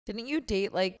Didn't you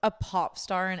date like a pop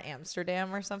star in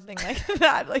Amsterdam or something like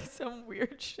that? Like some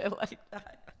weird shit like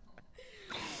that.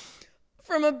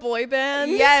 From a boy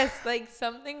band? Yes, like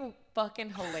something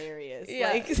fucking hilarious. Yeah.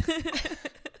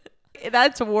 Like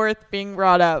that's worth being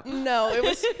brought up. No, it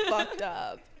was fucked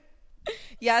up.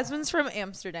 Yasmin's from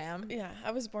Amsterdam. Yeah,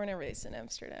 I was born and raised in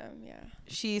Amsterdam. Yeah.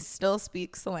 She still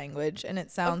speaks the language, and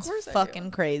it sounds course I fucking do.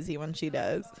 crazy when she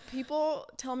does. People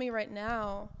tell me right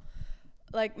now,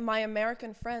 like my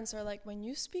American friends are like, when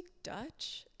you speak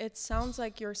Dutch, it sounds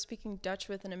like you're speaking Dutch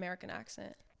with an American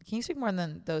accent. Can you speak more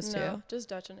than those No, two? just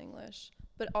Dutch and English.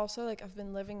 But also, like, I've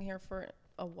been living here for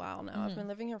a while now. I've been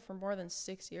living here for more than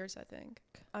 6 years, I think.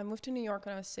 I moved to New York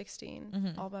when I was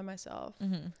 16, all by myself.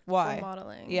 Why? For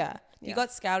modeling. Yeah. You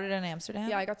got scouted in Amsterdam?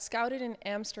 Yeah, I got scouted in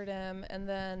Amsterdam and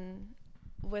then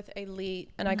with Elite,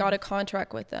 and I got a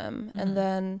contract with them. And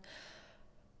then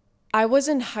I was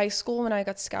in high school when I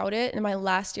got scouted, in my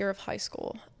last year of high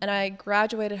school. And I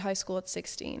graduated high school at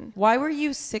 16. Why were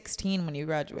you 16 when you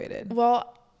graduated?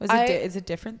 Well, is it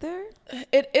different there?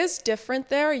 It is different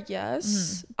there,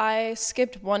 yes. I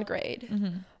skipped 1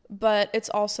 grade. But it's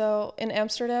also in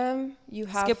Amsterdam, you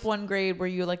have... Skip 1 grade, were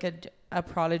you like a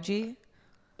prodigy?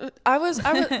 I was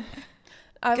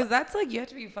Because that's like, you have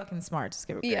to be fucking smart to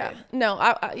skip a grade. Yeah. No,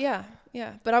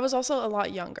 yeah. But I was also a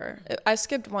lot younger. I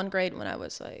skipped 1 grade when I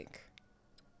was like,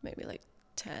 maybe like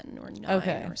 10 or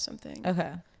 9 or something.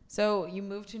 Okay. So you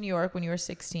moved to New York when you were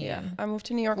 16. Yeah. I moved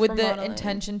to New York with for the modeling.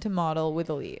 intention to model with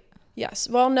Elite. Yes.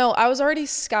 Well, no, I was already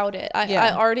scouted.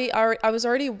 I was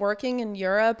already working in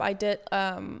Europe. I did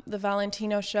the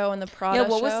Valentino show and the Prada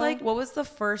show. What was the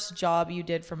first job you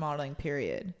did for modeling,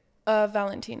 period?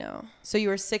 Valentino. So you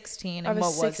were 16, and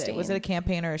what was it? Was it a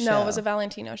campaign or a show? No, it was a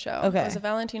Valentino show. Okay. It was a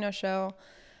Valentino show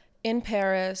in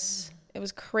Paris. It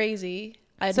was crazy.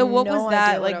 So what was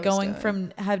that like, going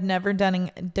from have never done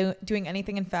doing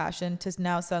anything in fashion to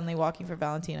now suddenly walking for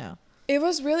Valentino? It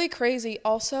was really crazy.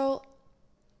 Also,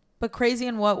 but crazy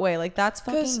in what way? Like, that's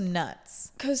fucking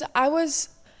nuts. Because I was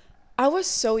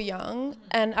so young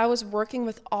and I was working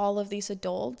with all of these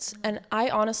adults, and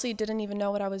I honestly didn't even know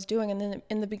what I was doing. And then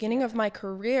in the beginning of my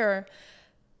career,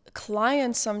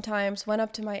 clients sometimes went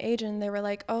up to my agent and they were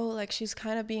like, oh, like she's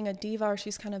kind of being a diva or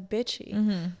she's kind of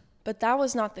bitchy. But that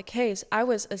was not the case. I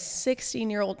was a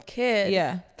 16-year-old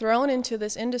kid thrown into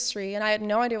this industry, and I had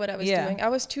no idea what I was doing. I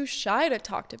was too shy to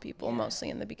talk to people mostly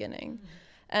in the beginning.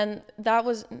 And that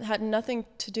had nothing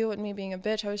to do with me being a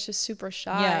bitch. I was just super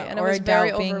shy, and it was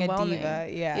very overwhelming. A diva.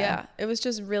 Yeah, it was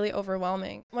just really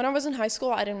overwhelming. When I was in high school,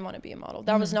 I didn't want to be a model.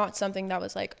 That was not something that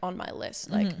was like on my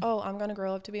list. Like, oh, I'm gonna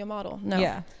grow up to be a model.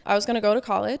 No, I was gonna go to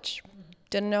college.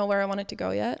 Didn't know where I wanted to go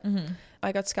yet.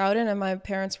 I got scouted, and my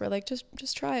parents were like,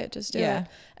 just try it, just do it.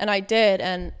 And I did,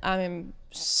 and I'm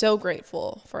so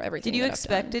grateful for everything. Did you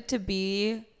expect it to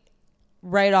be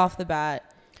right off the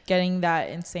bat getting that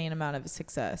insane amount of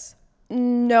success?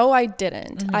 No, I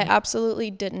didn't. I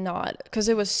absolutely did not, because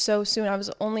it was so soon. I was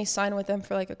only signed with them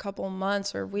for like a couple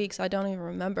months or weeks. I don't even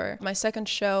remember. My second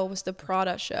show was the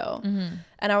Prada show,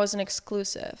 and I was an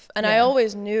exclusive. And I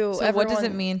always knew. So what does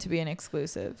it mean to be an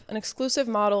exclusive? An exclusive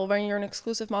model, when you're an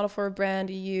exclusive model for a brand,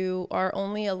 you are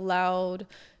only allowed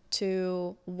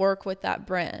to work with that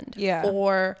brand. Yeah.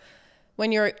 Or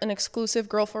when you're an exclusive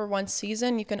girl for 1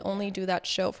 season, you can only do that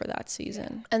show for that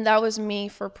season. And that was me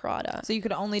for Prada. So you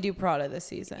could only do Prada this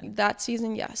season? That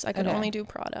season, yes. I could only do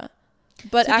Prada.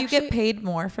 But so do you get paid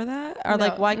more for that? Or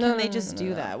like, why can't they just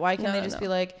do that? Why can't they just be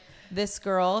like, this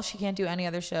girl, she can't do any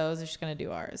other shows, they're just going to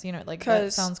do ours? You know, like,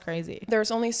 that sounds crazy.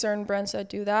 There's only certain brands that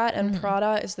do that, and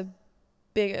Prada is the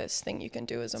biggest thing you can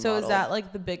do as a model. So is that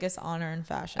like the biggest honor in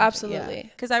fashion? Absolutely.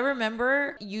 Because I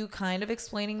remember you kind of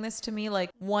explaining this to me,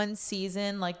 like 1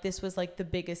 season, like this was like the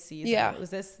biggest season. Yeah. Was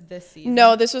this season?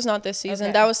 No, this was not this season.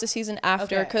 Okay. That was the season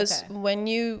after. Because when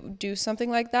you do something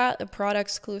like that, the Prada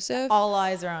exclusive, all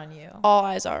eyes are on you. All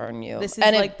eyes are on you. This is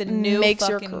and like the new makes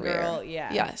fucking your career. Girl.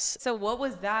 Yeah. Yes. So what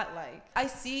was that like? I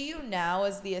see you now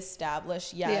as the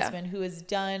established Yasmin who has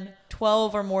done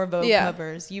 12 or more Vogue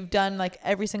covers. You've done like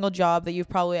every single job that you've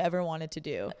probably ever wanted to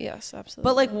do. Yes, absolutely.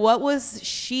 But like, what was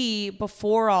she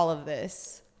before all of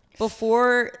this?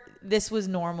 Before this was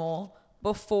normal?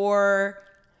 Before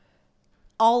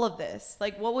all of this?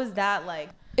 Like, what was that like?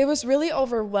 It was really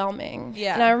overwhelming.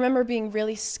 Yeah. And I remember being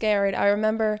really scared. I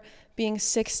remember being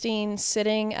 16,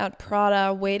 sitting at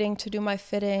Prada, waiting to do my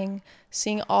fitting,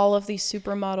 seeing all of these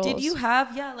supermodels. Did you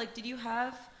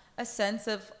have a sense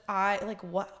of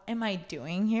what am I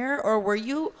doing here? Or were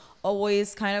you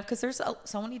always kind of, because there's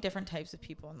so many different types of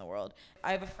people in the world.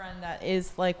 I have a friend that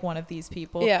is like one of these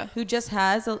people who just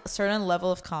has a certain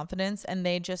level of confidence and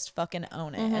they just fucking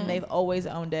own it. And they've always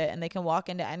owned it and they can walk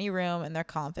into any room and they're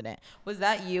confident. Was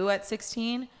that you at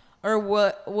 16? Or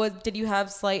what did you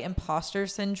have slight imposter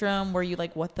syndrome? Were you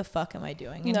like, what the fuck am I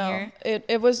doing in here?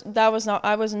 I was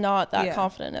not that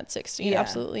confident at 16.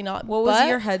 Absolutely not. What was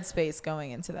your headspace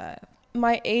going into that?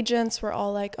 My agents were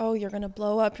all like, oh, you're going to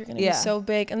blow up. You're going to be so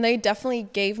big. And they definitely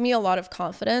gave me a lot of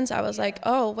confidence. I was like,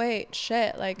 oh, wait,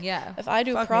 shit. Like, if I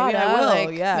do Prada,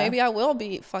 maybe I will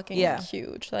be fucking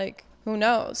huge. Like, who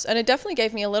knows? And it definitely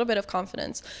gave me a little bit of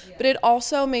confidence. But it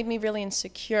also made me really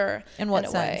insecure. In what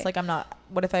sense? Like,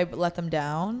 what if I let them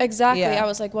down? Exactly. I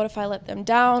was like, what if I let them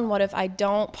down? What if I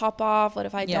don't pop off? What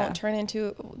if I don't turn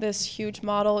into this huge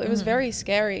model? It was very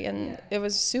scary and it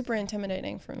was super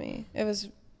intimidating for me. It was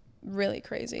really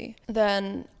crazy.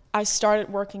 Then I started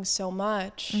working so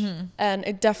much and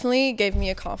it definitely gave me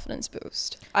a confidence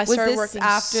boost. I started working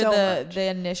after so much. The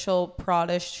initial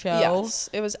Prada show? Yes,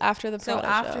 it was after the Prada show. So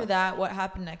after that, what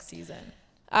happened next season?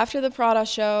 After the Prada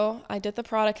show, I did the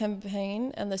Prada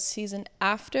campaign, and the season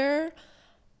after,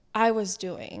 I was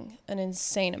doing an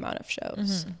insane amount of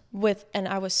shows and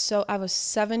I was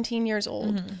 17 years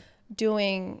old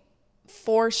doing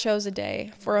 4 shows a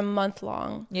day for a month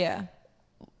long. Yeah.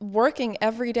 Working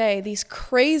every day, these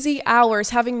crazy hours,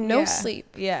 having no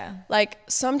sleep. Yeah. Like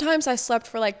sometimes I slept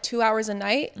for like 2 hours a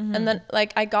night and then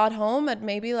like I got home at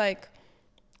maybe like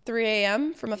 3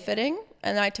 a.m. from a fitting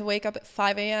and I had to wake up at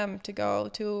 5 a.m. to go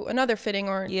to another fitting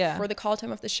or for the call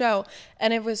time of the show.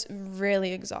 And it was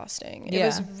really exhausting.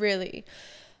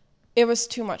 It was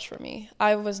too much for me.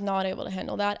 I was not able to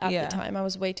handle that at the time. I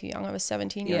was way too young. I was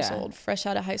 17 years old, fresh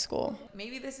out of high school.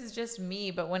 Maybe this is just me,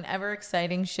 but whenever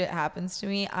exciting shit happens to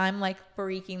me, I'm like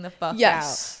freaking the fuck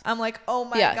out. I'm like, oh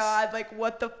my God, like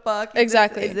what the fuck? Is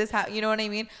this you know what I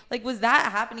mean? Like, was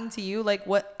that happening to you? Like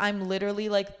I'm literally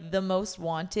like the most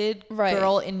wanted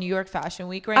girl in New York Fashion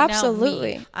Week right now.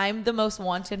 Absolutely. I'm the most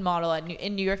wanted model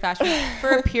in New York Fashion Week.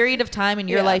 For a period of time in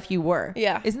your life you were.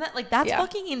 Yeah. Isn't that like, that's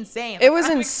fucking insane. Like, it was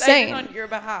insane. On your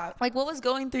behalf. Like, what was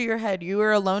going through your head? You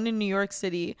were alone in New York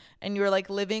City and you were like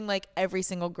living like every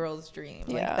single girl's dream.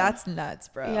 Like, that's nuts,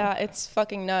 bro. Yeah, it's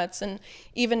fucking nuts. And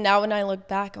even now when I look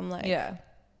back, I'm like,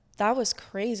 that was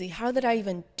crazy. How did I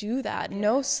even do that?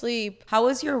 No sleep. How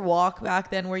was your walk back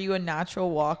then? Were you a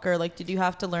natural walker? Like, did you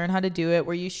have to learn how to do it?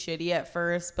 Were you shitty at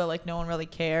first, but like no one really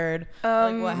cared?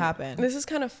 Like, what happened? This is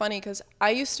kind of funny because I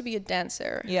used to be a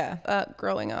dancer. Yeah.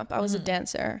 Growing up, I was a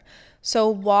dancer. So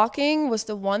walking was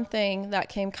the one thing that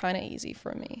came kind of easy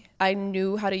for me. I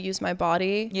knew how to use my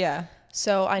body. Yeah.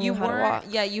 So I knew how to walk.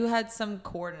 Yeah, you had some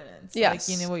coordinates. Yes.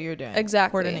 Like, you knew what you were doing.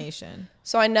 Exactly. Coordination.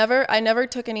 So I never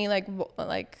took any like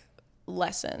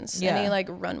lessons, any like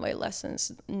runway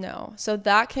lessons. No. So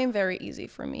that came very easy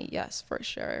for me. Yes, for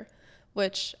sure.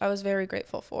 Which I was very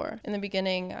grateful for. In the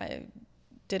beginning, I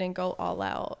didn't go all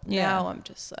out. Yeah. Now I'm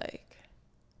just like,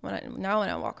 when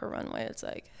I walk a runway, it's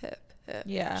like hip,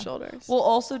 shoulders. Well,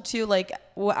 also too, like,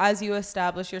 as you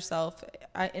establish yourself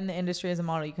in the industry as a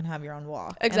model, you can have your own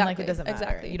walk. Exactly. And, like, it doesn't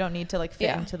matter. You don't need to like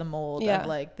fit into the mold of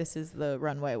like, this is the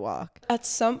runway walk. At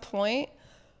some point,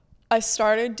 I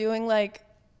started doing like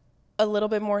a little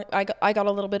bit more. I got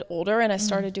a little bit older and I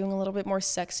started doing a little bit more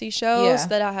sexy shows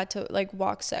that I had to like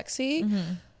walk sexy.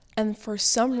 And for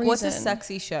some reason, what's a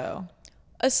sexy show?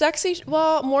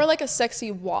 More like a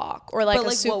sexy walk or like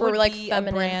a super what would like be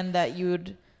feminine a brand that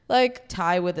you'd like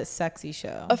tie with a sexy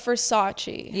show. A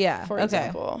Versace, for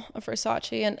example, a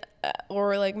Versace and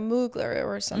or like Mugler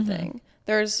or something.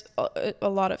 There's a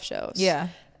lot of shows. Yeah,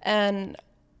 and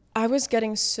I was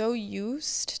getting so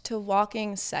used to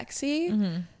walking sexy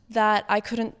that I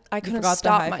couldn't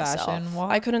stop myself.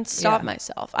 I couldn't stop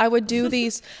myself. I would do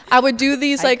these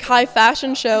like high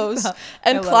fashion shows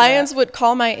and clients would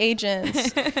call my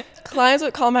agents. Clients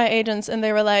would call my agents and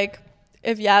they were like,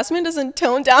 if Yasmin doesn't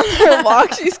tone down her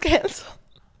walk, she's canceled.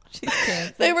 She's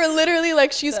canceled. They were literally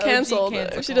like, she's canceled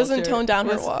if she doesn't tone down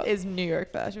her walk. Is New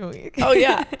York Fashion Week. Oh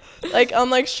yeah. Like I'm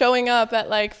like showing up at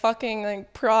like fucking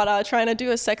like Prada trying to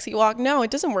do a sexy walk. No, it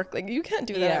doesn't work. Like you can't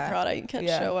do that at Prada. You can't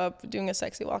show up doing a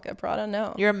sexy walk at Prada.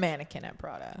 No. You're a mannequin at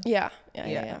Prada. Yeah,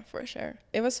 for sure.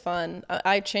 It was fun.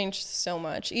 I changed so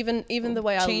much. Even the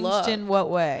way I look. Changed in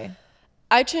what way?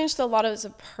 I changed a lot as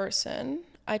a person.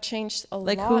 I changed a lot.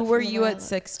 Like who were you at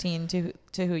 16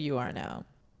 to who you are now?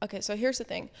 Okay, so here's the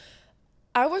thing.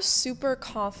 I was super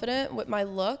confident with my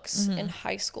looks in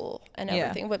high school and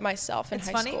everything with myself in high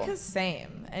school. It's funny because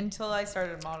same until I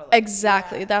started modeling.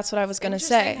 Exactly. That's what I was going to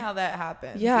say. How that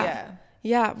happened. Yeah.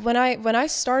 Yeah. When I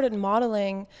started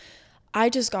modeling, I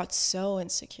just got so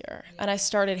insecure, and I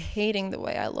started hating the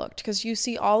way I looked, because you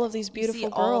see all of these beautiful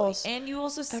girls, and you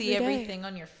also see everything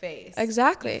on your face.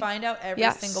 Exactly. You find out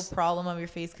every single problem of your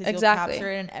face, because you'll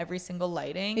capture it in every single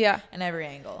lighting and every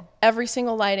angle. Every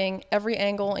single lighting, every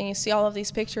angle, and you see all of these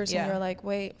pictures, and you're like,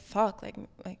 wait, fuck, like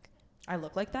I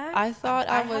look like that? I thought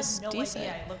I was had no decent.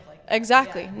 idea I looked like that.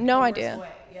 Exactly. Yeah, no idea.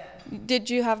 Yeah. Did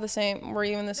you have the same, were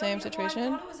you in the same situation?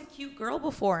 Well, I thought I was a cute girl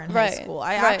before in high school.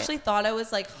 I actually thought I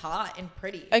was like hot and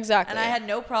pretty. Exactly. And I had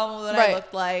no problem with what I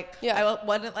looked like. Yeah. I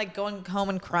wasn't like going home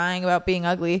and crying about being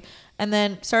ugly. And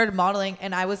then started modeling,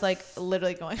 and I was like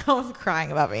literally going home and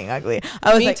crying about being ugly.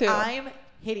 I was too. I'm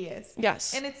hideous.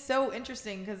 Yes. And it's so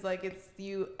interesting, because like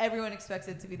everyone expects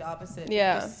it to be the opposite.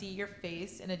 Yeah. You just see your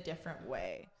face in a different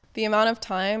way. The amount of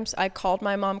times I called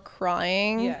my mom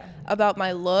crying about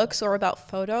my looks or about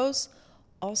photos.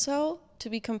 Also, to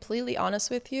be completely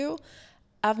honest with you,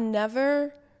 I've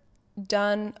never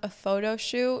done a photo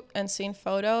shoot and seen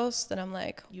photos that I'm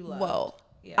like, whoa,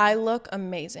 I look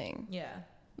amazing. Yeah.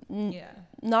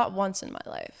 Not once in my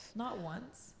life. Not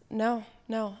once? No.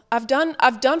 I've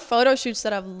done photo shoots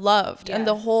that I've loved, and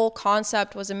the whole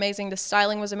concept was amazing. The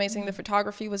styling was amazing. The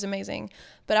photography was amazing.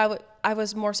 But I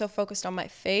was more so focused on my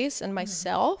face and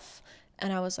myself,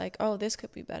 and I was like, oh, this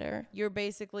could be better. You're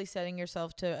basically setting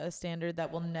yourself to a standard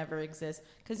that will never exist,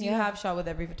 because you have shot with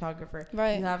every photographer.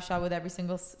 Right. You have shot with every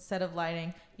single set of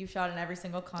lighting. You've shot in every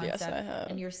single concept. Yes, I have.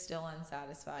 And you're still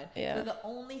unsatisfied. Yeah. So the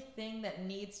only thing that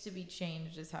needs to be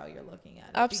changed is how you're looking at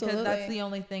it. Absolutely. Because that's the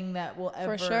only thing that will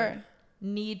ever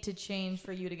need to change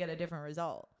for you to get a different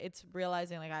result. It's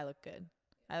realizing like, I look good.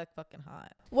 I look fucking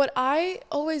hot. What I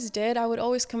always did, I would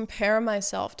always compare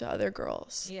myself to other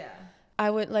girls. Yeah. I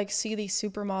would like see these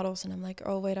supermodels, and I'm like,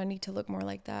 oh wait, I need to look more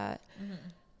like that.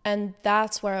 And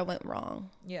that's where I went wrong.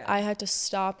 Yeah. I had to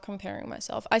stop comparing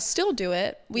myself. I still do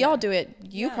it. We all do it.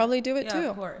 You probably do it too.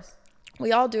 Of course.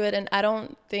 We all do it, and I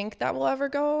don't think that will ever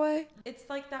go away. It's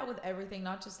like that with everything,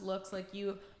 not just looks. Like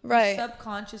you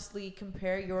subconsciously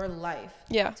compare your life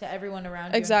to everyone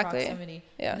around you in proximity.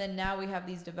 Yeah. And then now we have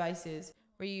these devices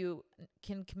where you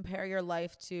can compare your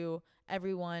life to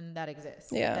everyone that exists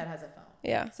that has a phone.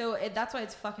 Yeah. So that's why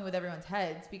it's fucking with everyone's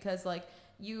heads, because like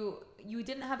you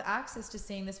didn't have access to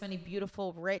seeing this many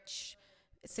beautiful, rich,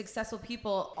 successful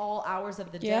people all hours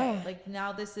of the day. Like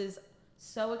now this is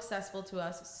so accessible to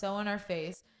us, so in our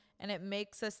face, and it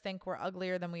makes us think we're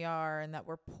uglier than we are, and that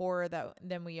we're poorer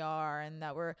than we are, and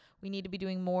that we need to be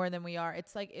doing more than we are.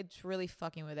 It's like, it's really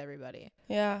fucking with everybody.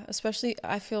 Yeah, especially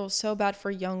I feel so bad for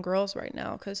young girls right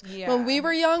now, because when we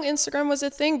were young, Instagram was a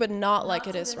thing, but not like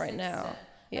it is right now.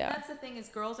 Yeah, and that's the thing, is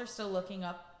girls are still looking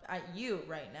up at you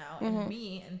right now and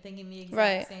me and thinking the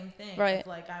exact same thing. Right.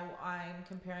 Like I'm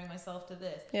comparing myself to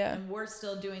this. Yeah. And we're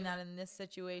still doing that in this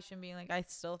situation, being like, I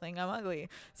still think I'm ugly.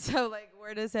 So like,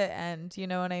 where does it end? You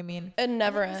know what I mean? It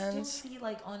never ends. Still see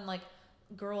like on like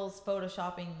girls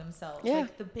photoshopping themselves,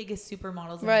 like the biggest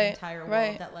supermodels in the entire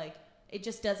world, that like, it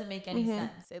just doesn't make any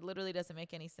sense. It literally doesn't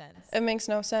make any sense. It makes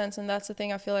no sense. And that's the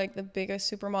thing. I feel like the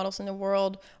biggest supermodels in the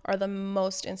world are the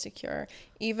most insecure.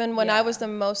 Even when I was the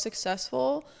most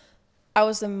successful, I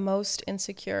was the most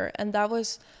insecure. And that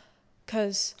was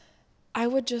because I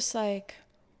would just like,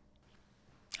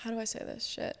 how do I say this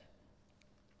shit?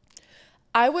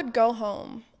 I would go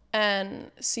home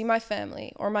and see my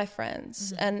family or my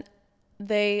friends, and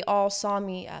they all saw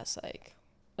me as like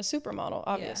a supermodel,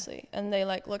 obviously, and they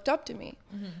like looked up to me,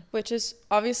 which is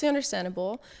obviously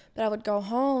understandable. But I would go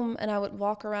home and I would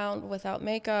walk around without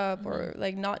makeup or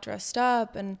like not dressed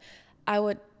up, and I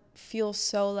would feel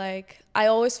so like, I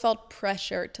always felt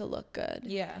pressure to look good.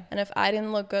 Yeah. And if I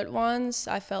didn't look good once,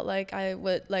 I felt like I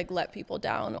would like let people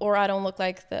down, or I don't look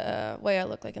like the way I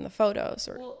look like in the photos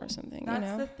or something. That's,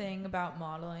 you know? The thing about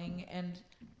modeling and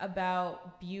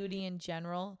about beauty in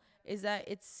general, is that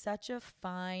it's such a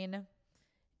fine,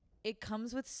 it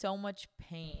comes with so much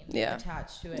pain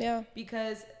attached to it. Yeah.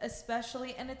 Because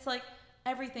especially, and it's like,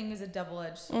 everything is a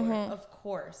double-edged sword, of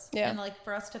course. Yeah. And like,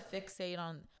 for us to fixate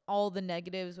on all the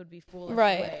negatives would be foolish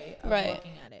way of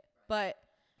looking at it. But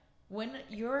when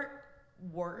your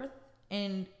worth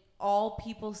and all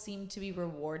people seem to be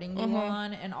rewarding you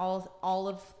on, and all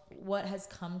of what has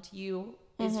come to you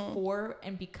is for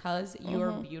and because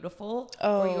you're beautiful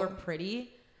or you're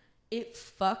pretty, it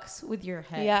fucks with your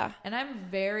head. Yeah. And I'm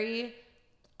very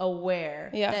aware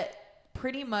that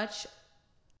pretty much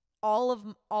all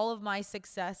of my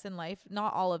success in life,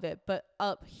 not all of it, but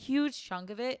a huge chunk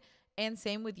of it, and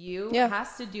same with you, Yeah.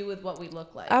 has to do with what we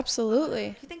look like. Absolutely.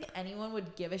 Do you think anyone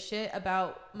would give a shit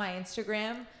about my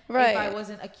Instagram Right. if I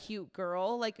wasn't a cute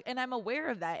girl? Like, and I'm aware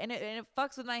of that, and it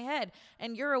fucks with my head,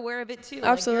 and you're aware of it too.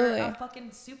 Absolutely. Like, you're a fucking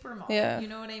supermodel. Yeah. You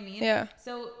know what I mean? Yeah.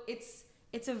 So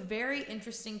it's a very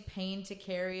interesting pain to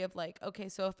carry of like, okay,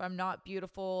 so if I'm not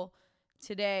beautiful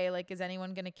today, like, is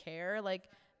anyone gonna care? Like,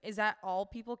 is that all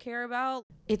people care about?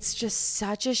 It's just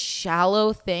such a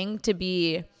shallow thing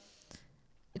to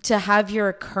have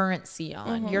your currency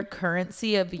on. Your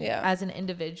currency of as an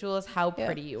individual is how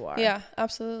pretty you are. Yeah,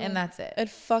 absolutely. And that's it. It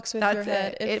fucks with your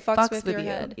head. It fucks with your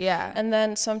head. Yeah. And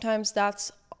then sometimes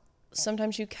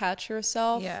you catch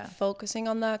yourself focusing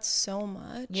on that so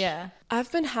much. Yeah.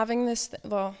 I've been having this,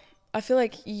 I feel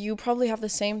like you probably have the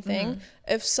same thing.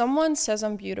 If someone says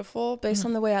I'm beautiful based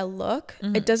on the way I look,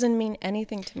 it doesn't mean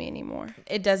anything to me anymore.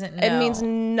 It doesn't. It means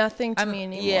nothing to me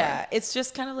anymore. Yeah. It's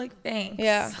just kind of like, thanks.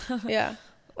 Yeah. Yeah.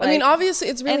 Like, I mean, obviously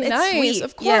it's really nice. Sweet.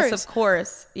 Of course. Yes, of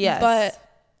course. Yes. But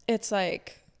it's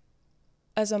like,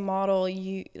 as a model,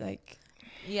 you like.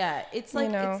 Yeah, it's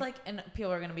like, and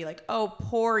people are gonna be like, "Oh,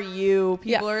 poor you."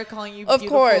 People are calling you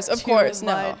beautiful. Of course,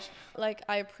 much. no. Like,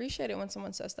 I appreciate it when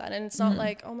someone says that, and it's not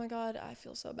like, "Oh my God, I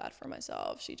feel so bad for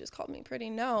myself. She just called me pretty."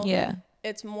 No. Yeah.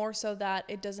 It's more so that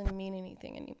it doesn't mean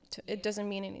anything. It doesn't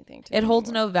mean anything to me. It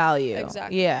holds no value.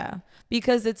 Exactly. Yeah,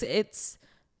 because it's.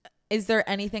 Is there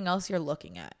anything else you're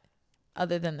looking at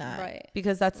other than that? Right.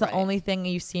 Because that's the only thing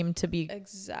you seem to be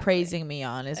praising me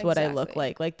on is what I look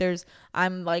like. Like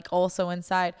I'm like also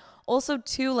inside. Also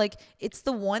too, like it's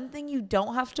the one thing you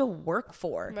don't have to work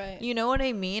for. Right. You know what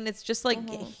I mean? It's just like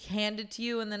handed to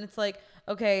you, and then it's like,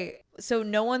 okay, so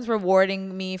no one's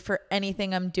rewarding me for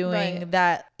anything I'm doing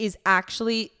that is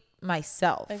actually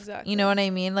myself. Exactly. You know what I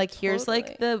mean? Like here's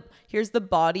the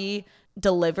body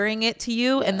delivering it to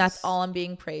you, and that's all I'm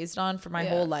being praised on for my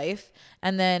whole life.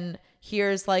 And then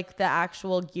here's like the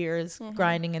actual gears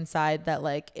grinding inside that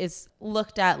like is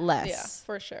looked at less. Yeah,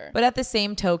 for sure. But at the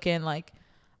same token, like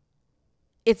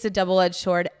it's a double-edged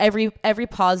sword. Every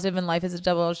positive in life is a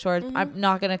double-edged sword. I'm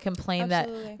not gonna complain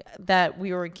that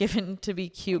we were given to be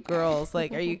cute girls.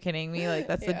 Like, are you kidding me? Like,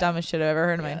 that's the dumbest shit I've ever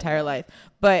heard in my entire life.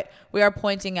 But we are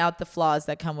pointing out the flaws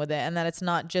that come with it, and that it's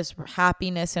not just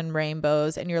happiness and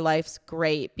rainbows, and your life's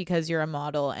great because you're a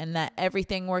model, and that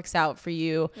everything works out for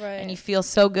you, and you feel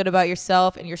so good about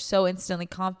yourself, and you're so instantly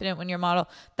confident when you're a model.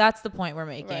 That's the point we're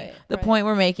making. The point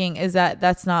we're making is that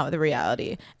that's not the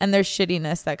reality, and there's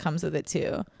shittiness that comes with it too.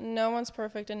 No one's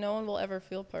perfect, and no one will ever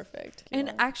feel perfect.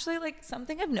 And actually, like,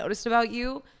 something I've noticed about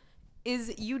you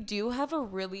is you do have a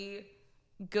really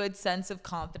good sense of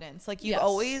confidence. Like you've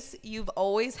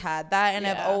always had that, and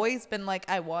I've always been like,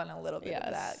 I want a little bit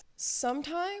of that.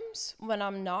 Sometimes when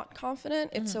I'm not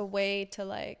confident, it's a way to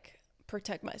like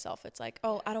protect myself. It's like,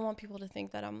 oh, I don't want people to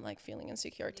think that I'm like feeling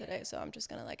insecure today, so I'm just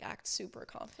gonna like act super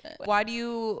confident. Why do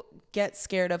you get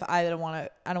scared of I don't want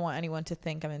anyone to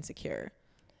think I'm insecure?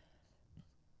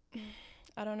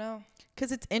 I don't know.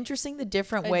 Because it's interesting the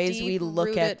different ways we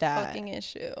look at that fucking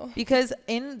issue. Because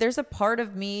there's a part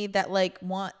of me that like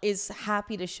is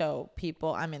happy to show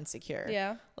people I'm insecure.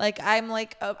 Yeah. Like I'm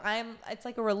like it's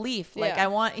like a relief. Like I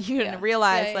want you to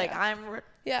realize like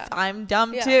I'm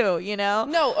dumb too, you know?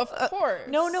 No, of course.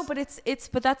 No, but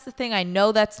but that's the thing. I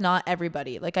know that's not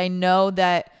everybody. Like I know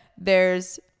that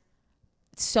there's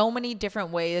so many different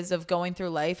ways of going through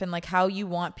life, and like how you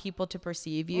want people to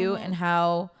perceive you,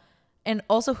 and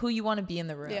also who you want to be in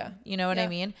the room. Yeah. You know what I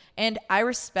mean? And I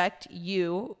respect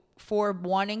you for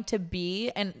wanting to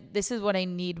be, and this is what I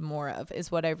need more of,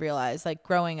 is what I've realized, like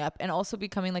growing up and also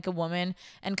becoming like a woman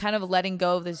and kind of letting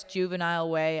go of this juvenile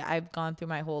way I've gone through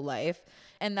my whole life.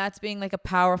 And that's being like a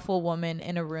powerful woman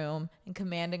in a room and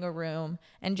commanding a room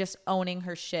and just owning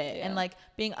her shit and like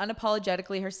being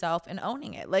unapologetically herself and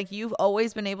owning it. Like you've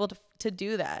always been able to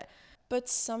do that. But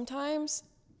sometimes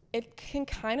it can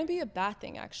kind of be a bad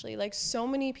thing, actually. Like so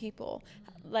many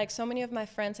of my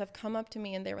friends have come up to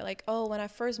me and they were like, oh, when I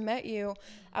first met you,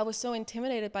 I was so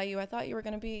intimidated by you. I thought you were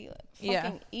going to be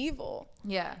fucking evil.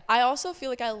 Yeah. I also feel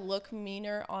like I look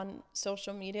meaner on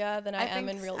social media than I am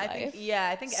in real life.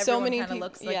 I think everyone kind of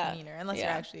looks like meaner unless you're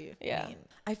actually mean.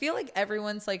 I feel like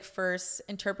everyone's like first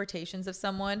interpretations of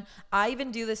someone. I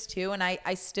even do this too, and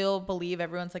I still believe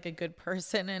everyone's like a good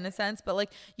person in a sense, but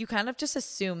like you kind of just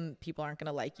assume people aren't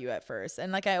gonna like you at first,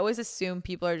 and like I always assume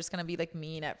people are just gonna be like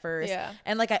mean at first. Yeah.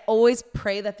 And like I always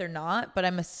pray that they're not, but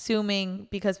I'm assuming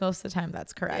because most of the time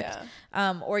that's correct.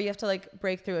 Yeah. Or you have to like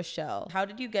break through a shell. How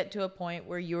did you get to a point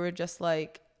where you were just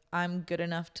like, I'm good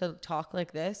enough to talk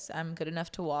like this, I'm good enough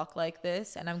to walk like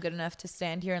this, and I'm good enough to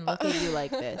stand here and look at you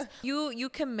like this? You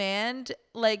command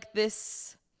like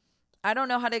this I don't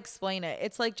know how to explain it.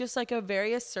 It's like just like a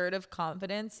very assertive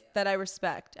confidence that I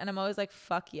respect. And I'm always like,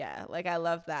 fuck yeah. Like, I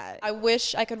love that. I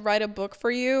wish I could write a book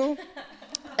for you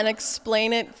and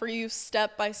explain it for you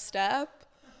step by step.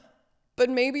 But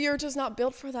maybe you're just not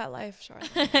built for that life,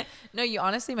 Charlotte. No, you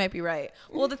honestly might be right.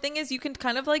 Well, the thing is, you can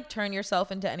kind of like turn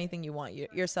yourself into anything you want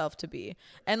yourself to be.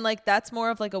 And like, that's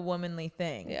more of like a womanly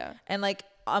thing. Yeah. And like,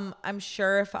 I'm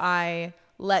sure if I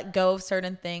let go of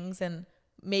certain things and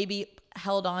maybe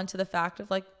held on to the fact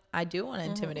of like, I do want to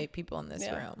intimidate people in this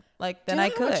room. Like, then I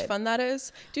could. Do you know how much fun that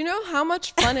is? Do you know how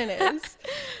much fun it is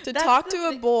to talk to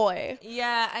a boy?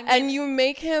 Yeah. I mean, and you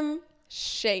make him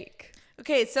shake.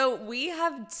 Okay, so we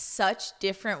have such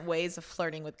different ways of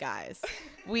flirting with guys.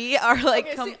 We are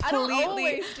like completely. See, I don't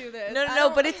always do this.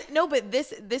 But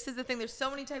this is the thing. There's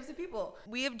so many types of people.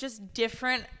 We have just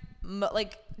different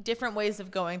ways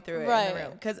of going through it in the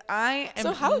room. Because I am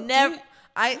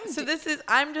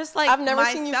I'm just like, I've never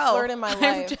myself. seen you flirt in my life.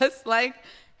 I'm just like,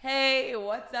 hey,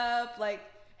 what's up? Like,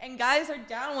 and guys are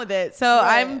down with it. So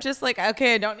I'm just like,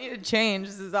 okay, I don't need to change.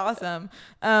 This is awesome.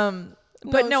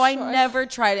 But no, I never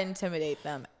try to intimidate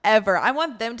them ever. I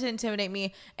want them to intimidate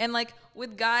me. And like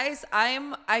with guys,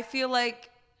 I feel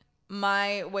like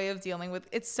my way of dealing with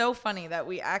it's so funny that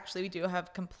we do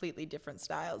have completely different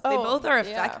styles. They both are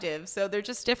effective. So they're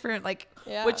just different, like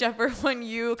whichever one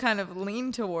you kind of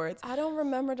lean towards. I don't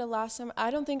remember the last time.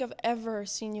 I don't think I've ever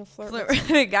seen you flirt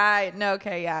with a guy. No,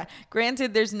 okay, yeah.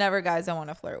 Granted, there's never guys I want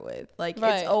to flirt with. Like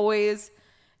it's always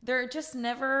they're just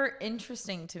never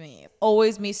interesting to me.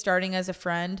 Always me starting as a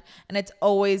friend, and it's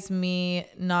always me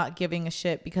not giving a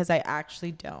shit because I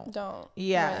actually don't.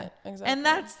 Yeah. Right, exactly. And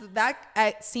that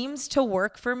it seems to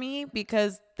work for me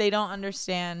because they don't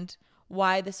understand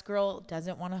why this girl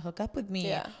doesn't want to hook up with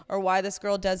me or why this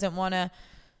girl doesn't want to,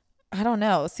 I don't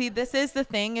know. See, this is the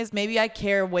thing is maybe I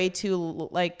care way too,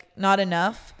 like, not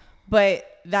enough. But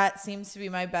that seems to be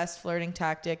my best flirting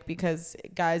tactic because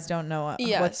guys don't know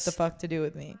what the fuck to do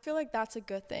with me. I feel like that's a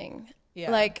good thing. Yeah.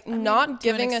 Like, not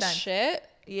giving a shit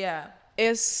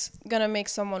is going to make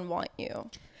someone want you.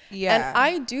 Yeah. And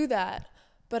I do that,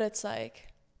 but it's like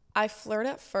I flirt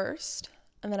at first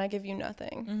and then I give you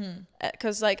nothing.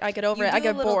 Because, like, I get over it. I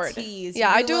get bored.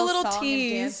 Yeah, I do a little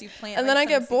tease and then I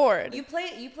get bored. You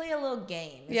play a little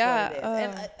game is what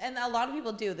it is. And a lot of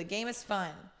people do. The game is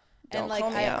fun. Don't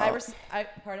call me out.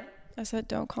 Pardon? I said,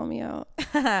 don't call me out.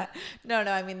 No.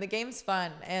 I mean, the game's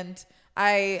fun, and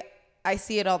I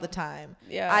see it all the time.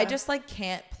 Yeah. I just like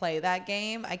can't play that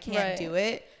game. I can't do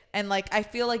it, and like I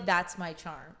feel like that's my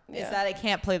charm is that I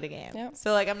can't play the game. Yep.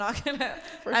 So like I'm not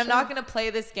gonna play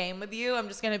this game with you. I'm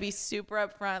just gonna be super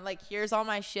upfront. Like here's all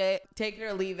my shit. Take it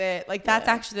or leave it. Like that's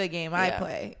actually the game I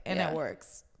play, and it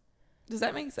works. Does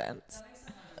that make sense?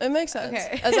 It makes sense.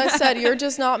 Okay. As I said, you're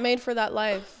just not made for that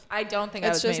life. I don't think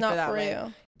it's just made for that life.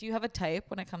 You. Do you have a type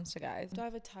when it comes to guys? Do I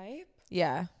have a type?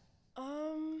 Yeah.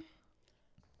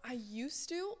 I used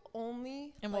to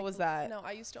only. And what was that? No,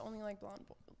 I used to only like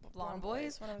blonde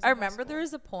boys. When I remember there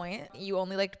was a point you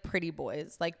only liked pretty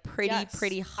boys, like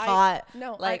pretty hot.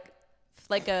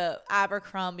 Like a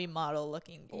Abercrombie model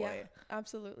looking boy. Yeah,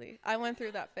 absolutely. I went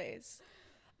through that phase.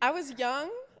 I was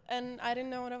young. And I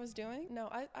didn't know what I was doing. No,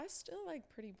 I still like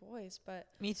pretty boys, but...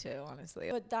 Me too, honestly.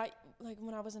 But that, like,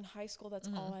 when I was in high school, that's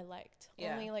all I liked.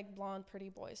 Yeah. Only, like, blonde, pretty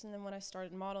boys. And then when I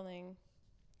started modeling,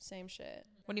 same shit.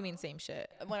 What do you mean, same shit?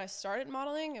 When I started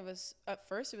modeling, at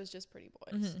first, it was just pretty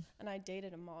boys. And I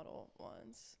dated a model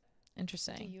once.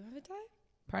 Interesting. Do you have a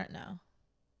type? No.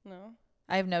 No?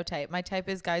 I have no type. My type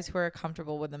is guys who are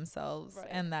comfortable with themselves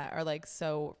and that are, like,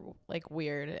 so, like,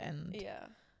 weird and... Yeah.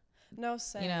 No,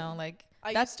 same. You know, like...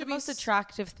 That's the most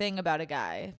attractive thing about a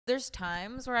guy. There's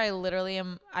times where I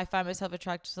find myself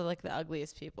attracted to like the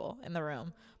ugliest people in the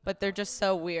room, but they're just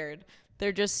so weird.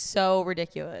 They're just so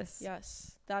ridiculous.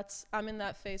 Yes. I'm in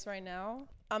that phase right now.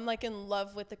 I'm like in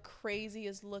love with the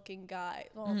craziest looking guy.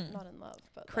 Well, not in love,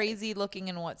 but crazy looking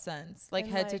in what sense? Like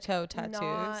head to toe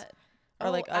tattoos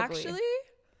or like ugly? Actually,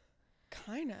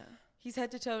 kind of. He's head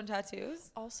to toe in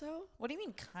tattoos? Also? What do you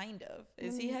mean kind of?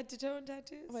 Is he head to toe in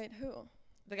tattoos? Wait, who?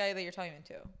 The guy that you're talking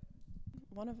to.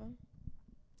 One of them.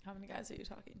 How many guys are you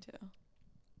talking to?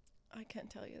 I can't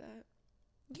tell you that.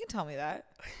 You can tell me that.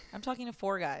 I'm talking to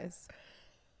 4 guys.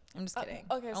 I'm just kidding.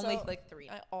 Okay, only like 3.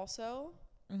 I also,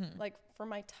 like for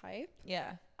my type,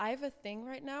 I have a thing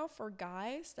right now for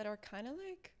guys that are kind of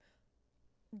like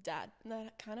that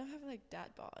kind of have like dad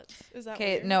bods. Is that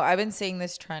okay? No, I've been seeing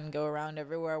this trend go around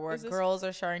everywhere where girls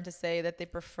are starting to say that they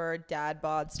prefer dad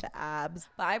bods to abs.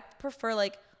 But I prefer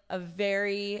like a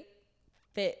very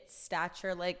fit,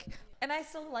 stature, like, and I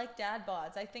still like dad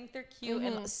bods. I think they're cute,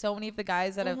 and so many of the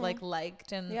guys that I've like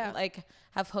liked and like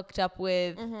have hooked up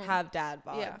with have dad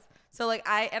bods. Yeah. So like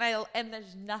and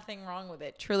there's nothing wrong with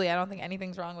it. Truly, I don't think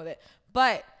anything's wrong with it.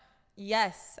 But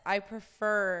yes, I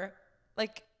prefer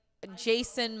like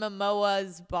Jason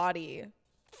Momoa's body,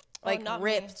 like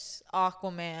ripped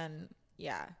Aquaman.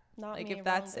 Yeah. Not like me,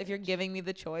 if you're giving me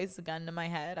the choice, a gun to my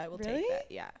head, I will take that.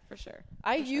 Yeah, for sure.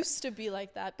 I used to be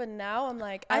like that, but now I'm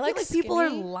like, I like skinny. People are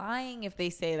lying if they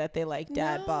say that they like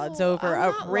dad bods over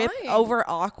over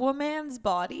Aquaman's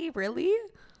body. Really,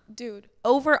 dude?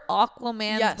 Over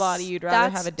Aquaman's body, you'd rather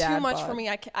have a dad bod. That's too much for me.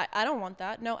 I don't want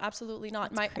that. No, absolutely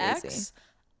not. My ex,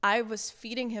 I was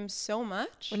feeding him so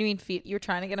much. What do you mean feed? You're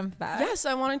trying to get him fat? Yes,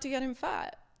 I wanted to get him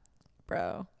fat.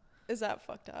 Bro, is that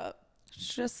fucked up?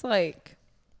 It's just like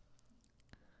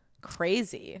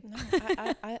crazy. No,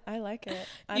 I like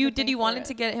it. Did you want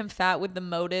to get him fat with the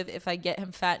motive, if I get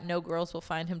him fat, no girls will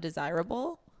find him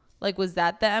desirable? Like, was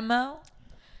that the MO?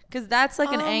 Because that's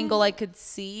like an angle I could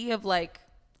see of like,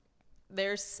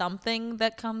 there's something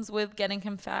that comes with getting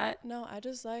him fat. No, I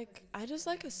just like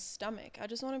a stomach. I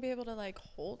just want to be able to like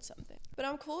hold something. But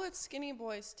I'm cool with skinny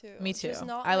boys too. Me too. Just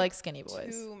not, I like skinny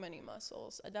boys. Too many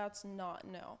muscles. That's not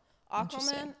no.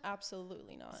 Aquaman,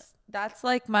 absolutely not. That's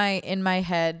like in my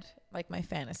head, like my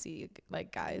fantasy,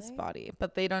 like guy's body,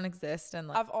 but they don't exist. And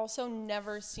like, I've also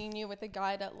never seen you with a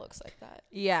guy that looks like that.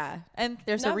 Yeah, and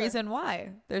there's a reason why.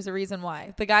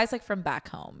 The guys like from back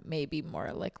home maybe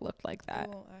more like looked like that.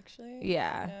 Oh, actually.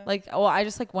 Yeah. Like, I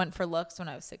just like went for looks when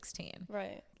I was 16.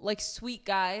 Right. Like sweet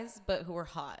guys, but who were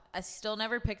hot. I still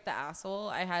never picked the asshole.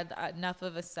 I had enough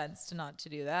of a sense to not to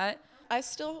do that. I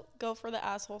still go for the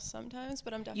assholes sometimes,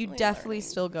 but I'm definitely You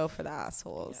still go for the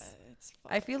assholes. Yeah, it's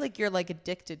I feel like you're like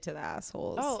addicted to the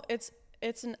assholes. Oh,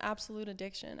 it's an absolute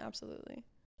addiction. Absolutely.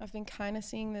 I've been kind of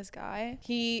seeing this guy.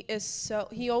 He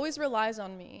always relies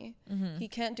on me. Mm-hmm. He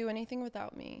can't do anything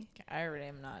without me. I already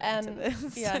am not into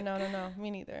this. Yeah, no, me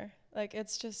neither. Like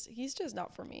he's just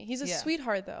not for me. He's a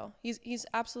sweetheart though. He's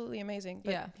absolutely amazing,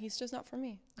 but he's just not for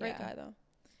me. Great guy though.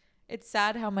 It's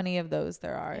sad how many of those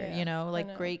there are,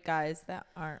 like great guys that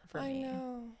aren't for me. I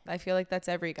know. I feel like that's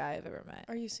every guy I've ever met.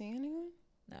 Are you seeing anyone?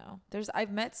 No.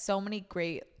 I've met so many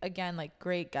great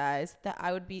guys that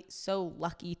I would be so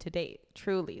lucky to date,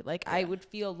 truly. Like I would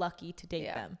feel lucky to date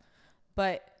them.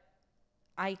 But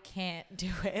I can't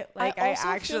do it. Like I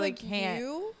actually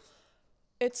can't.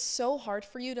 It's so hard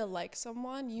for you to like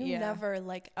someone. You never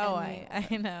like anyone.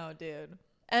 I know, dude.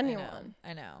 Anyone.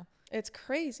 I know. It's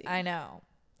crazy. I know.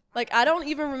 Like, I don't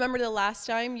even remember the last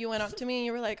time you went up to me and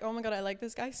you were like, oh my God, I like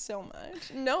this guy so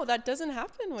much. No, that doesn't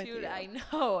happen with you. Dude, I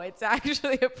know. It's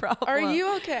actually a problem. Are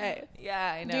you okay?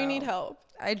 Yeah, I know. Do you need help?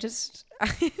 I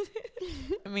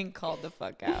mean, called the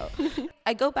fuck out.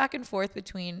 I go back and forth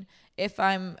between if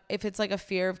it's like a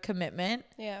fear of commitment.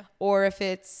 Yeah. Or if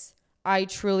it's, I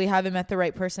truly haven't met the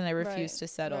right person. I refuse to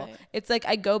settle. Right. It's like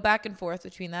I go back and forth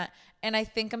between that, and I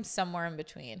think I'm somewhere in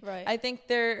between. Right. I think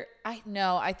I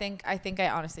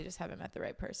honestly just haven't met the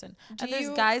right person. There's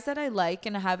guys that I like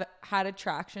and have had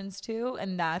attractions to,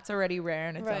 and that's already rare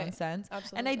in its own sense.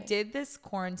 Absolutely. And I did this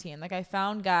quarantine. Like I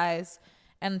found guys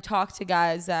and talked to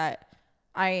guys that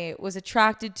I was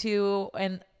attracted to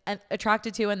and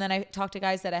then I talked to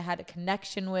guys that I had a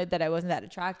connection with that I wasn't that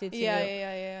attracted to.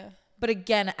 Yeah. But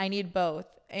again, I need both.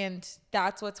 And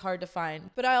that's what's hard to find.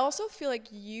 But I also feel like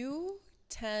you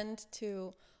tend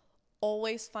to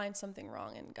always find something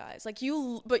wrong in guys. Like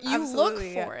you look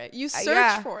for it. You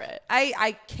search for it.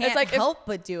 I can't help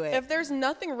but do it. If there's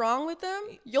nothing wrong with them,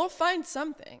 you'll find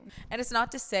something. And it's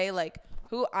not to say like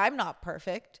I'm not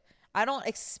perfect. I don't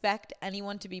expect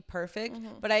anyone to be perfect,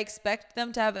 but I expect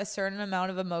them to have a certain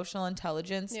amount of emotional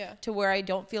intelligence to where I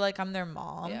don't feel like I'm their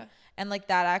mom. Yeah. And like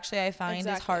that actually I find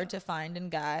is hard to find in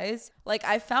guys. Like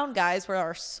I found guys where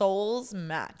our souls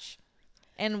match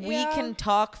and we can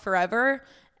talk forever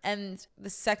and the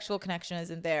sexual connection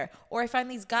isn't there. Or I find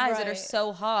these guys that are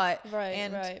so hot. But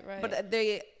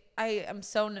I am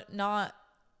so not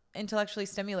intellectually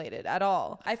stimulated at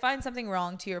all. I find something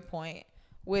wrong, to your point,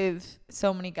 with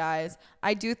so many guys.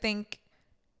 I do think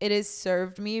it has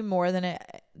served me more than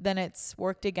it's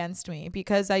worked against me,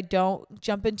 because I don't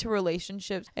jump into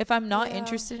relationships. If I'm not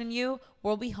interested in you,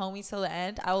 we'll be homies till the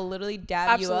end. I will literally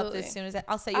dab you up as soon as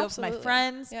I'll set you up with my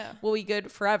friends. Yeah. We'll be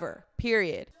good forever,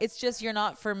 period. It's just you're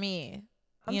not for me.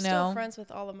 I'm still friends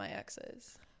with all of my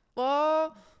exes.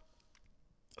 Well,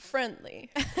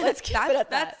 friendly. Let's keep it at that.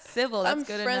 That's civil. That's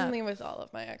good enough. I'm friendly with all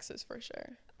of my exes for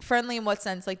sure. Friendly in what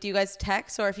sense? Like, do you guys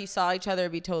text, or if you saw each other,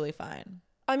 it'd be totally fine?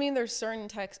 I mean, there's certain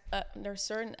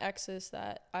exes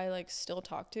that I like still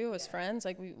talk to as friends.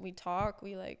 Like we talk,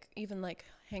 we like even like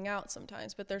hang out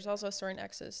sometimes. But there's also certain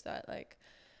exes that like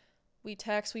we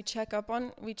text, we check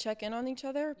in on each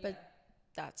other, but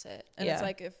that's it. And it's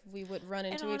like if we would run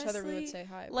into each other, we would say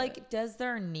hi. Like, does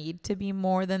there need to be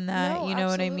more than that? No, you know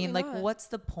what I mean? not. Like, what's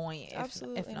the point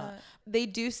Absolutely if not? not. They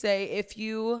do say if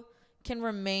you can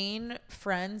remain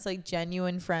friends, like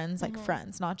genuine friends, like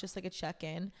friends, not just like a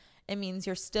check-in, it means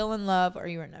you're still in love or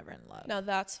you were never in love. Now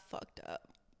that's fucked up.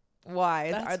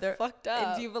 Why? That's fucked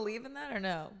up. Do you believe in that or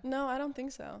no? No, I don't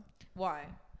think so. Why?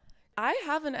 I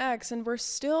have an ex and we're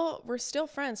still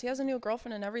friends. He has a new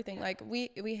girlfriend and everything. Like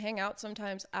we hang out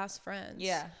sometimes as friends.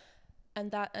 Yeah.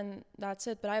 And that's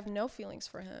it. But I have no feelings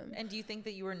for him. And do you think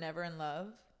that you were never in love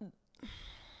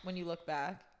when you look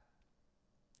back?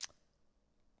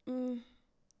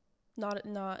 Not.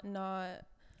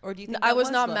 Or do you think I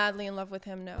was not love? Madly in love with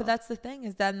him? No. But that's the thing,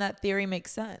 is then that theory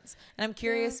makes sense. And I'm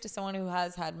curious to someone who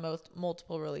has had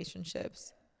multiple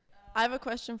relationships. I have a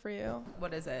question for you.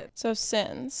 What is it? So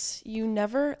since you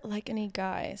never like any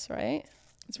guys, right?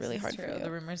 It's really hard for you.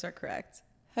 The rumors are correct.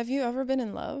 Have you ever been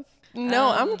in love? No,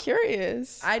 I'm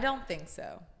curious. I don't think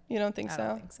so. You don't think so? I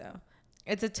don't think so.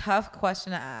 It's a tough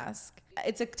question to ask.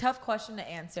 It's a tough question to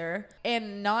answer,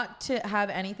 and not to have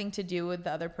anything to do with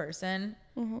the other person.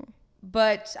 Mm-hmm.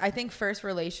 But I think first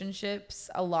relationships,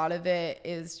 a lot of it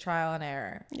is trial and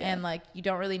error. Yeah. And like, you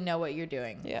don't really know what you're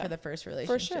doing for the first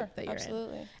relationship that you're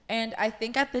in. And I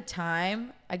think at the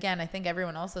time, again, I think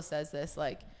everyone also says this,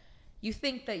 like, you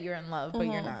think that you're in love, but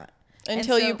you're not.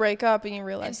 Until you break up and you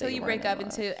realize that you break up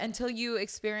until you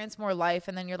experience more life,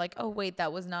 and then you're like, oh wait,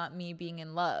 that was not me being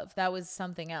in love, that was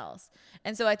something else.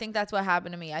 And so I think that's what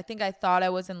happened to me. I think I thought I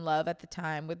was in love at the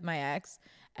time with my ex,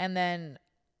 and then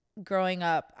growing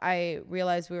up I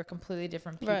realized we were completely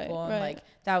different people. And like,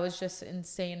 that was just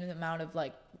insane amount of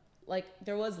like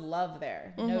there was love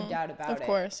there, no doubt about it, of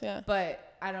course. Yeah,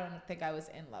 but I don't think I was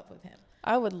in love with him.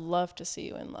 I would love to see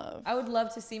you in love. I would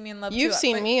love to see me in love. You've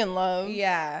seen me in love.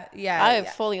 Yeah. I have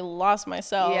fully lost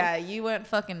myself. Yeah, you went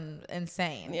fucking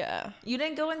insane. Yeah. You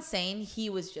didn't go insane. He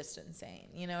was just insane.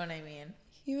 You know what I mean?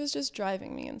 He was just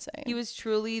driving me insane. He was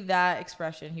truly that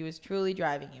expression. He was truly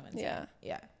driving you insane. Yeah.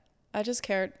 Yeah. I just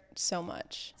cared so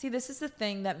much. See, this is the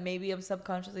thing that maybe I'm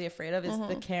subconsciously afraid of, is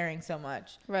the caring so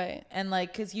much. Right. And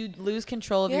like, because you lose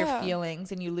control of your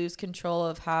feelings, and you lose control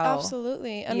of how.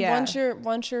 Absolutely. And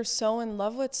once you're so in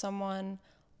love with someone,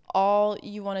 all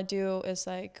you want to do is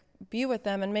like be with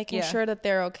them and making sure that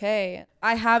they're okay.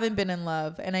 I haven't been in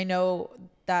love, and I know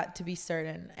that to be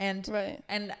certain. And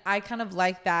and I kind of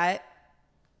like that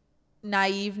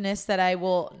naiveness that I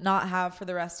will not have for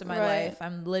the rest of my life.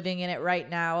 I'm living in it right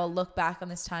now. I'll look back on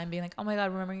this time being like, oh my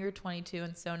God, remember you were 22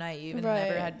 and so naive and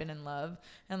never had been in love.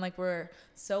 And like, we're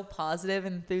so positive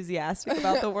and enthusiastic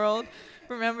about the world.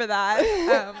 Remember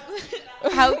that?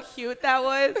 How cute that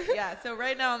was. Yeah. So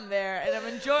right now I'm there and I'm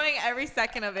enjoying every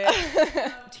second of it.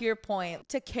 To your point,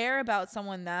 to care about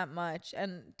someone that much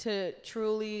and to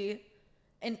truly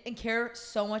and care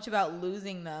so much about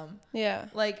losing them. Yeah.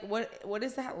 Like, what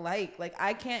is that like? Like,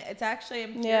 I can't, it's actually,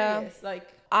 I'm curious. Yeah. Like,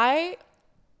 I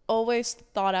always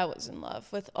thought I was in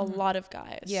love with a lot of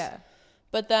guys. Yeah.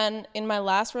 But then in my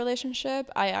last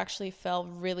relationship, I actually fell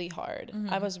really hard.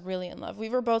 I was really in love. We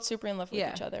were both super in love with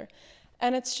each other.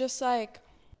 And it's just like,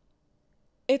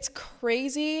 it's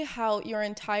crazy how your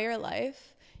entire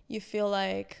life, you feel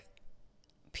like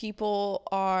people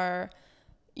are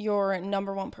your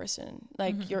number one person,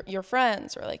 like your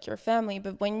friends or like your family.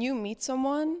 But when you meet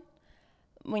someone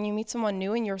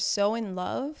new and you're so in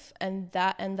love, and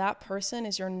that person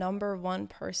is your number one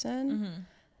person,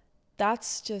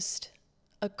 that's just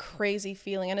a crazy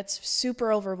feeling, and it's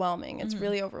super overwhelming. It's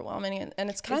really overwhelming, and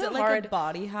it's kind of hard. Is it like a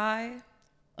body high?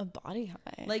 A body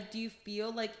high. Like, do you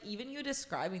feel like, even you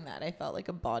describing that, I felt like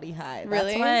a body high. Really?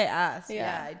 That's why I asked.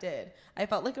 Yeah, I did. I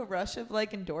felt like a rush of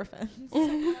like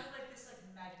endorphins.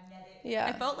 Yeah.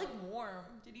 I felt like warm.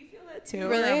 Did you feel that too?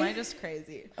 Really? Or am I just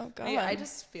crazy? Oh God. I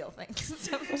just feel things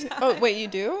sometimes. Oh wait, you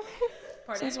do?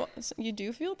 Pardon? You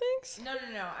do feel things? No.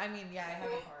 I mean, yeah, I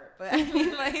have a heart, but I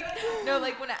mean, like, no,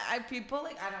 like when people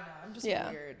like, I don't know. I'm just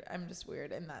weird. I'm just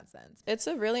weird in that sense. It's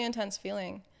a really intense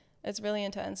feeling. It's really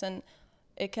intense, and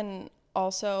it can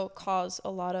also cause a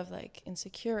lot of like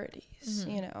insecurities,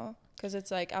 you know? Because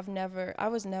it's like, I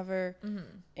was never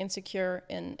insecure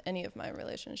in any of my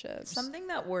relationships. Something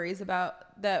that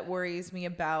worries me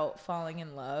about falling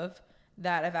in love,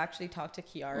 that I've actually talked to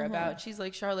Kiara about. She's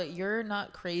like, Charlotte, you're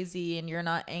not crazy and you're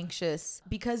not anxious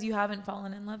because you haven't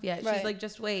fallen in love yet. She's like,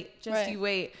 just wait, you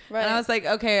wait. And I was like,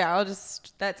 okay,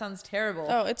 that sounds terrible.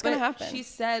 Oh, it's going to happen. She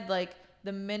said, like,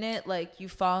 the minute like you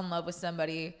fall in love with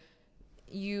somebody,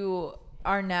 you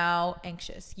are now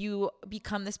anxious. You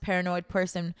become this paranoid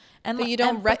person, and that you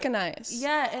don't recognize.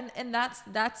 Yeah, and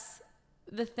that's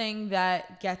the thing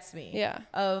that gets me. Yeah.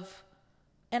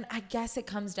 And I guess it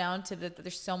comes down to that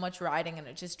there's so much riding, and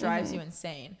it just drives you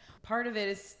insane. Part of it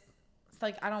is, it's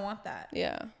like, I don't want that.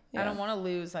 Yeah. I don't want to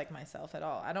lose like myself at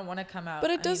all. I don't want to come out. But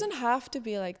it doesn't have to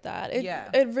be like that.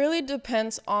 It really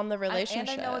depends on the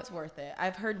relationship. And I know it's worth it.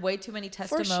 I've heard way too many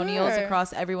testimonials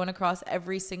across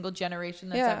every single generation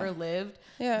that's ever lived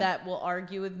that will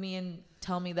argue with me and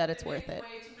tell me that it's worth it.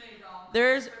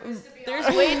 There's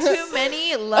way too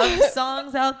many love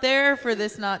songs out there for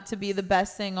this not to be the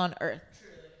best thing on earth.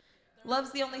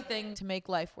 Love's the only thing to make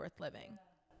life worth living.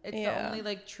 It's the only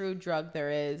like true drug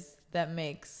there is that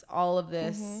makes all of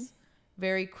this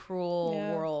very cruel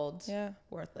world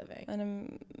worth living. And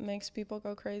it makes people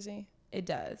go crazy. It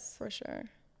does. For sure.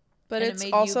 But it's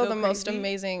also the most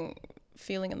amazing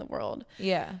feeling in the world.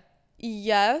 Yeah.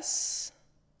 Yes.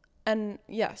 And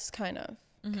yes, kind of.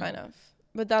 Kind of.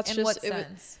 But that's in what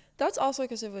sense? That's also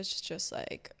because it was just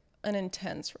like an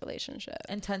intense relationship.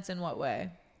 Intense in what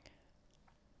way?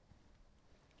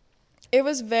 It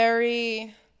was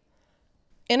very...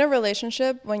 In a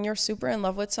relationship, when you're super in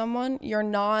love with someone, you're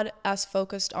not as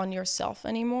focused on yourself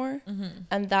anymore.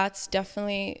 And that's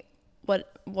definitely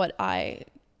what I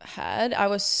had. I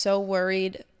was so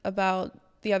worried about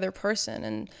the other person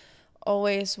and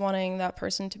always wanting that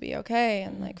person to be okay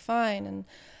and like fine. And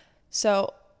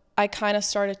so I kind of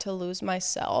started to lose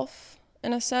myself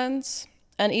in a sense.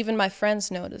 And even my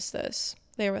friends noticed this.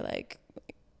 They were like,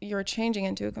 you're changing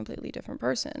into a completely different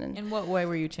person. And in what way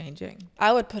were you changing?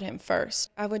 I would put him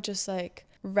first. I would just like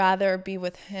rather be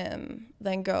with him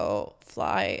than go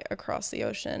fly across the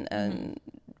ocean and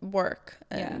work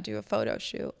and do a photo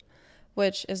shoot,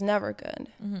 which is never good.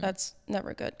 That's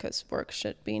never good because work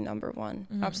should be number one.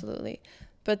 Absolutely.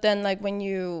 But then like when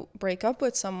you break up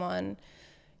with someone,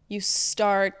 you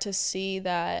start to see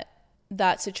that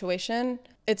situation,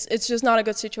 it's just not a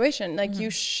good situation. Like you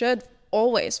should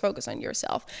always focus on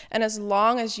yourself. And as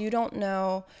long as you don't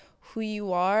know who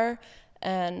you are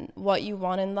and what you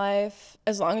want in life,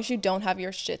 as long as you don't have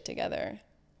your shit together,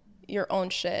 your own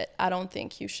shit, I don't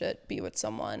think you should be with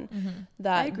someone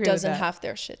that doesn't have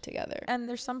their shit together. And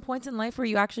there's some points in life where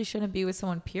you actually shouldn't be with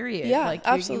someone, period. Yeah, like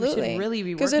absolutely. You should really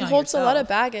be working on because it holds yourself. A lot of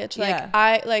baggage. Like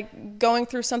I like going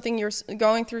through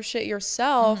shit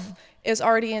yourself is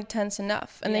already intense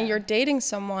enough. And then you're dating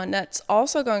someone that's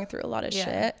also going through a lot of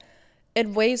shit. It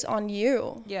weighs on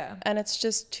you. Yeah. And it's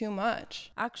just too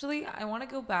much. Actually, I want to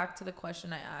go back to the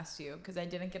question I asked you because I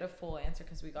didn't get a full answer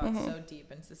because we got so deep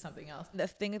into something else. The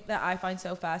thing that I find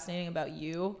so fascinating about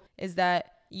you is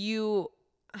that you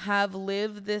have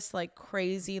lived this like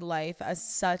crazy life as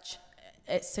such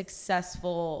a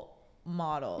successful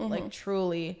model, like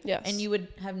truly. Yes. And you would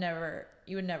never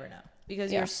know.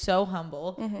 Because you're so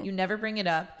humble. You never bring it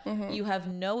up. You have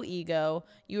no ego.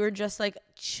 You are just like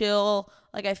chill.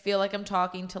 Like I feel like I'm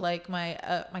talking to like my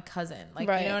cousin. Like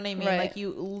you know what I mean? Like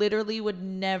you literally would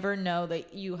never know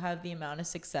that you have the amount of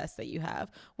success that you have.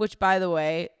 Which, by the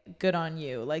way, good on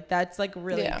you. Like that's like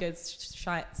really good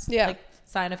like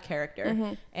sign of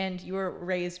character. And you were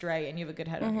raised right and you have a good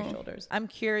head on your shoulders. I'm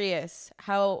curious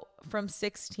how from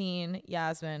 16,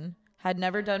 Yasmin had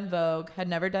never done Vogue, had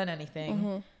never done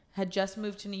anything. Had just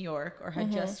moved to New York or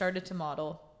had just started to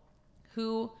model,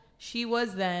 who she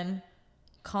was then,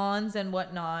 cons and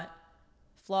whatnot,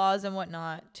 flaws and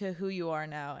whatnot, to who you are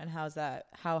now, and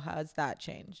how has that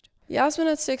changed? Yasmin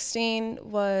at 16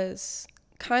 was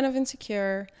kind of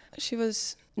insecure. She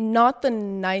was not the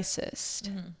nicest.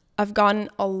 I've gotten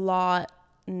a lot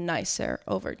nicer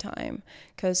over time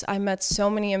because I met so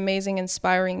many amazing,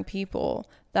 inspiring people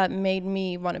that made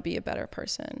me want to be a better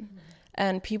person.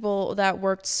 And people that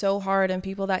worked so hard and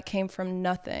people that came from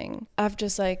nothing. I've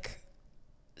just like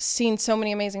seen so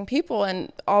many amazing people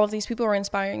and all of these people were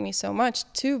inspiring me so much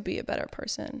to be a better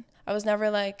person. I was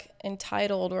never like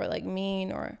entitled or like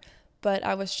mean but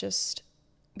I was just,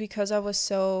 because I was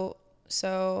so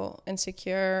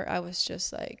insecure, I was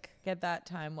just like. At that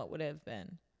time, what would it have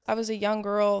been? I was a young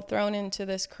girl thrown into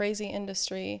this crazy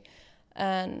industry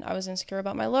and I was insecure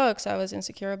about my looks. I was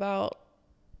insecure about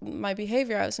my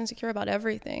behavior. I was insecure about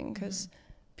everything because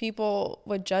people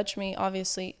would judge me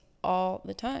obviously all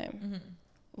the time,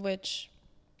 which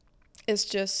is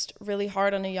just really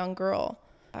hard on a young girl.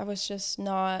 I was just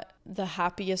not the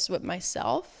happiest with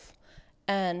myself,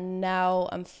 and now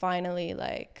I'm finally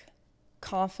like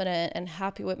confident and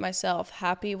happy with myself,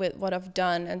 happy with what I've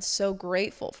done, and so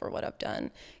grateful for what I've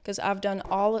done because I've done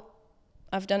all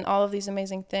of these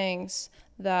amazing things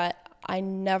that I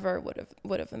never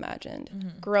would have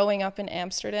imagined. Growing up in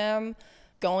Amsterdam,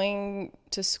 going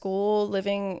to school,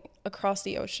 living across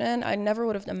the ocean, I never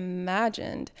would have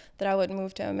imagined that I would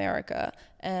move to America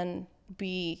and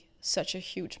be such a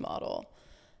huge model.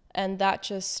 And that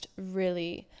just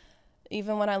really,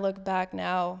 even when I look back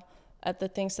now at the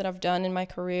things that I've done in my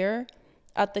career,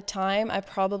 at the time I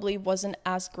probably wasn't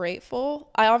as grateful.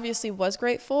 I obviously was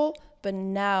grateful, but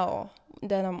now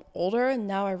that I'm older,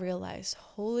 now I realize,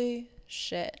 holy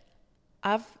shit,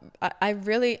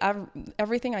 everything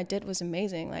I did was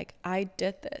amazing. Like, I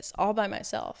did this all by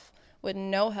myself with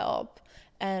no help.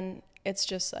 And it's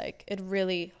just like, it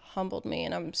really humbled me.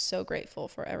 And I'm so grateful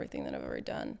for everything that I've ever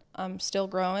done. I'm still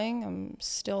growing. I'm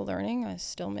still learning. I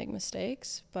still make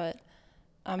mistakes, but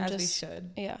As we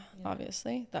should. Yeah,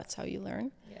 obviously. That's how you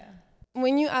learn. Yeah.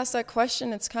 When you ask that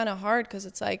question, it's kind of hard because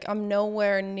it's like, I'm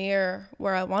nowhere near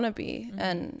where I want to be.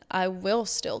 And I will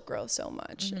still grow so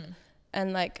much.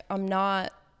 And like, I'm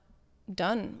not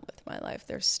done with my life.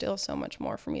 There's still so much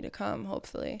more for me to come,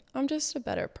 hopefully. I'm just a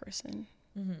better person.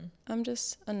 I'm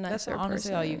just a nicer person. That's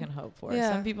honestly all you can hope for.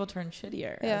 Yeah. Some people turn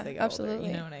shittier as they get absolutely. older.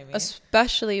 You know what I mean?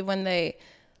 Especially when they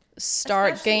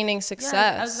start gaining success.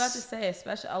 Yeah, I was about to say,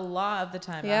 especially a lot of the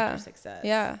time after success.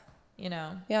 Yeah. You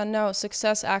know? Yeah, no,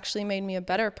 success actually made me a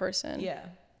better person. Yeah.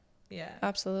 Yeah.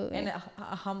 Absolutely. And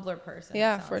a humbler person.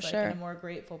 Yeah, for sure. And a more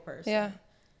grateful person. Yeah.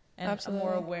 And absolutely. a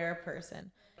more aware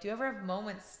person. Do you ever have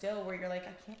moments still where you're like,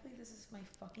 I can't believe this is my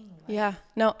fucking life? Yeah.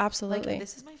 No, absolutely. Like,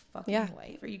 this is my fucking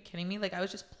life. Are you kidding me? Like, I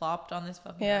was just plopped on this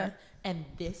fucking earth, and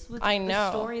this was the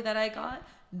story that I got.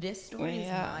 This story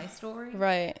is my story.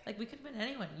 Right. Like, we could have been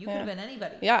anyone. You could have been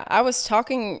anybody. Yeah. I was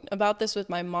talking about this with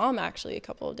my mom actually a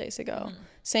couple of days ago,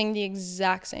 saying the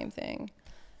exact same thing.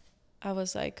 I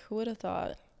was like, who would have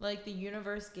thought? Like, the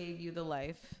universe gave you the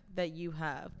life that you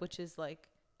have, which is like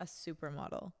a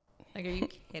supermodel. Like, are you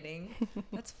kidding?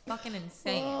 That's fucking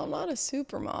insane. Well, I'm not a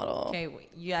supermodel. Okay,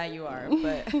 yeah, you are,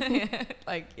 but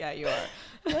like, yeah, you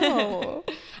are. No.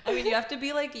 I mean, you have to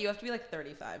be like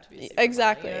 35 to be a supermodel.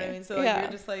 Exactly. You know what I mean? So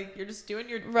like, you're just doing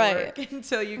your work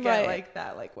until you get like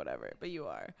that, like whatever. But you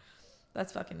are.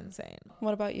 That's fucking insane.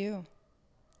 What about you?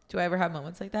 Do I ever have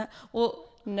moments like that? Well,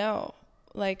 no.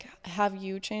 Like, have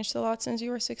you changed a lot since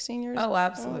you were 16 years old? Oh,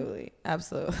 absolutely.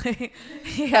 Absolutely.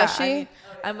 Yeah. Has she?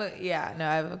 I mean,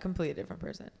 I'm a completely different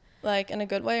person. Like, in a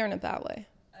good way or in a bad way?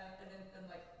 In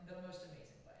like the most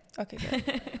amazing way. Okay,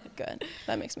 good. Good.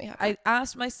 That makes me happy. I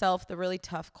asked myself the really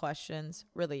tough questions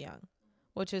really young,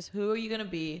 which is, who are you going to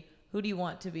be? Who do you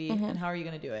want to be? And how are you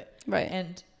going to do it? Right.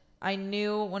 And I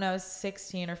knew when I was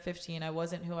 16 or 15, I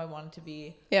wasn't who I wanted to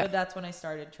be. Yeah. But that's when I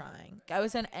started trying. I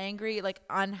was an angry, like,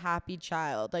 unhappy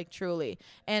child, like, truly.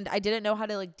 And I didn't know how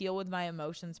to, like, deal with my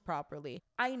emotions properly.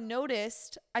 I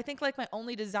noticed, I think, like, my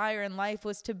only desire in life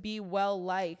was to be well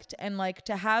liked and, like,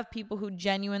 to have people who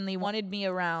genuinely wanted me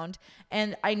around.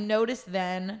 And I noticed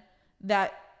then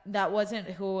that wasn't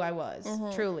who I was,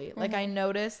 truly. Like, I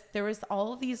noticed there was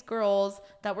all of these girls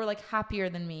that were, like, happier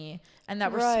than me and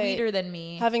that were sweeter than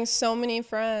me. Having so many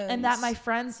friends. And that my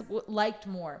friends liked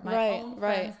more. My own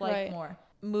friends liked more.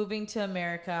 Moving to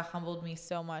America humbled me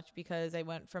so much because I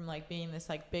went from, like, being this,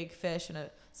 like, big fish in a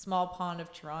small pond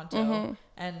of Toronto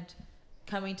and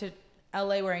coming to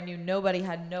LA where I knew nobody,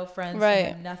 had no friends,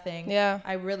 had nothing. Yeah.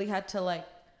 I really had to, like,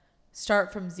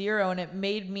 start from zero, and it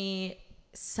made me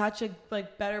such a,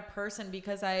 like, better person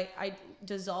because I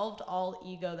dissolved all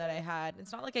ego that I had.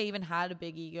 It's not like I even had a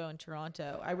big ego in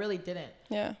Toronto. I really didn't.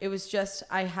 Yeah. It was just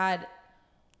I had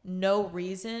no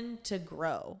reason to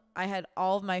grow. I had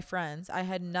all of my friends. I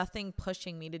had nothing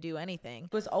pushing me to do anything.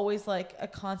 It was always like a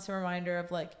constant reminder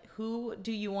of, like, who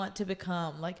do you want to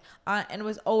become? Like, and it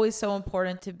was always so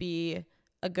important to be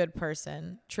a good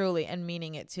person, truly, and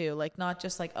meaning it too. Like, not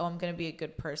just like, oh, I'm going to be a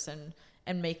good person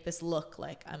and make this look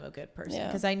like I'm a good person.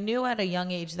 Because I knew at a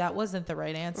young age that wasn't the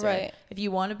right answer. Right. If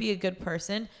you want to be a good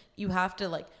person, you have to,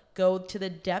 like, go to the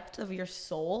depth of your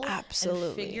soul. Absolutely.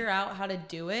 And figure out how to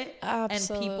do it.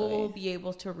 Absolutely. And people will be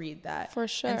able to read that. For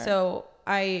sure. And so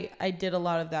I did a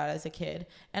lot of that as a kid.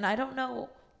 And I don't know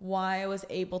why I was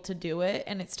able to do it.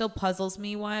 And it still puzzles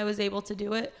me why I was able to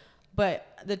do it. But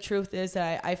the truth is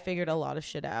that I figured a lot of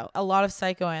shit out. A lot of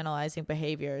psychoanalyzing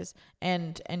behaviors.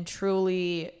 And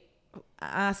truly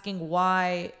asking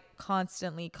why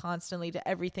constantly to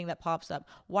everything that pops up.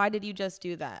 Why did you just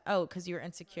do that? Oh, because you're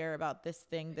insecure about this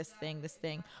thing.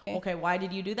 Okay, why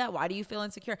did you do that? Why do you feel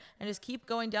insecure? And just keep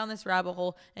going down this rabbit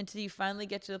hole until you finally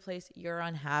get to the place you're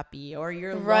unhappy or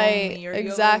you're lonely or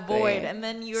you're void. And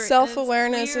then you're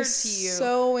self-awareness is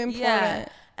so important. Yeah.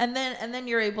 And then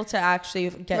you're able to actually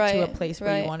get to a place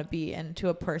where you want to be and to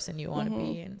a person you want to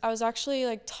be. And I was actually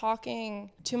like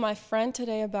talking to my friend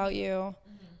today about you,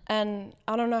 and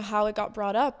I don't know how it got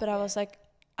brought up, but I was like,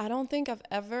 I don't think I've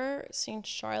ever seen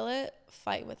Charlotte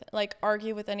fight with, like,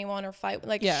 argue with anyone or fight.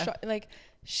 Like, like,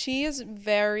 she is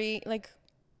very, like,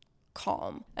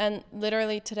 calm. And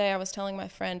literally today I was telling my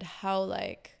friend how,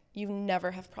 like, you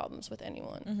never have problems with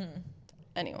anyone.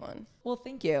 Anyone. Well,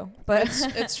 thank you. But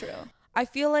it's true. I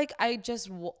feel like I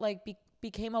just, like,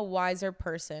 became a wiser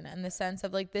person in the sense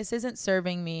of, like, this isn't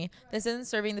serving me. This isn't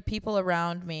serving the people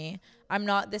around me.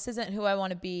 This isn't who I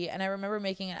want to be. And I remember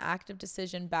making an active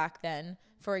decision back then,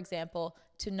 for example,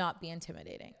 to not be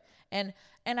intimidating. And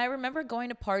I remember going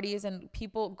to parties and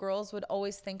girls would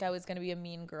always think I was going to be a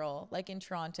mean girl, like in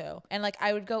Toronto. And like,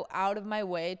 I would go out of my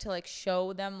way to like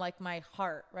show them like my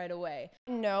heart right away.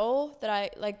 I know that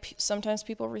I like, sometimes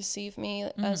people receive me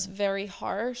as very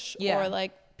harsh, or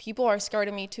like people are scared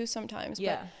of me too sometimes.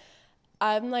 But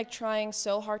I'm like trying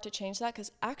so hard to change that,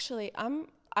 because actually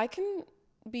I can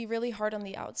be really hard on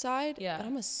the outside, but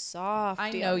I'm a softie. I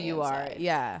know you are.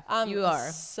 Yeah, you are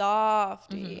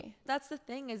softie. That's the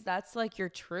thing, is that's like your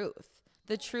truth.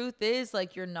 The truth is,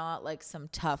 like, you're not like some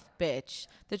tough bitch.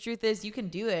 The truth is you can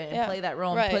do it and play that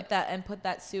role and put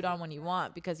that suit on when you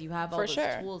want, because you have all those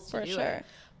tools to do it.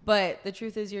 But the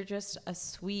truth is you're just a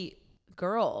sweet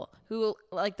girl who,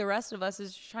 like the rest of us,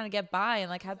 is just trying to get by and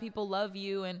like have people love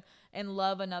you and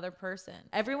love another person.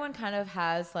 Everyone kind of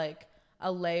has like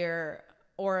a layer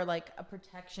or like a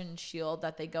protection shield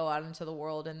that they go out into the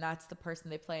world, and that's the person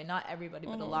they play. Not everybody,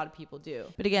 but a lot of people do.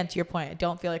 But again, to your point, I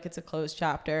don't feel like it's a closed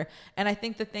chapter. And I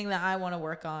think the thing that I want to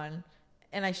work on,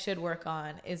 and I should work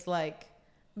on, is like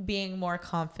being more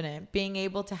confident, being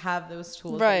able to have those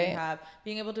tools that you have,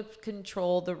 being able to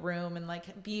control the room and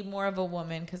like be more of a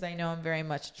woman, because I know I'm very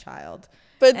much a child.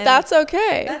 But that's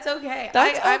okay. That's okay.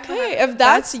 That's okay. If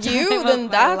that's you, then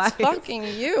that's fucking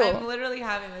you. I'm literally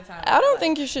having the time. I don't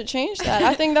think you should change that.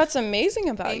 I think that's amazing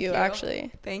about you,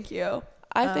 actually. Thank you.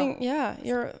 I think,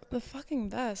 you're the fucking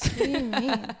best. What do you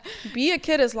mean? Be a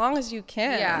kid as long as you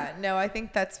can. Yeah, no, I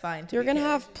think that's fine. You're going to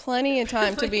have plenty of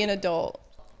time to be an adult.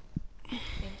 Thank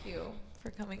you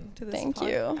for coming to this Thank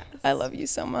podcast. you. I love you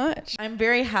so much. I'm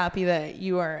very happy that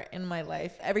you are in my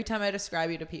life. Every time I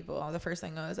describe you to people, the first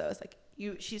thing I was like,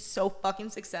 she's so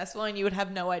fucking successful, and you would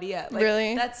have no idea. Like,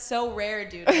 really? That's so rare,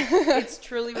 dude. It's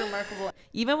truly remarkable.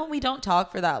 Even when we don't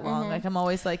talk for that long, like I'm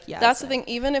always like, yeah. That's the thing.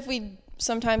 Even if we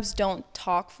sometimes don't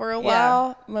talk for a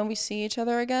while, when we see each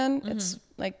other again, it's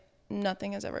like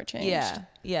nothing has ever changed.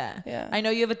 Yeah. I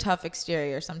know you have a tough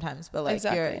exterior sometimes, but like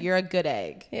you're a good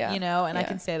egg. You know, and I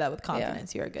can say that with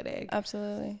confidence. You're a good egg.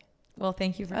 Absolutely. Well,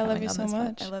 thank you for coming on this. I love you so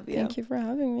much. I love you. Thank you for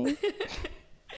having me.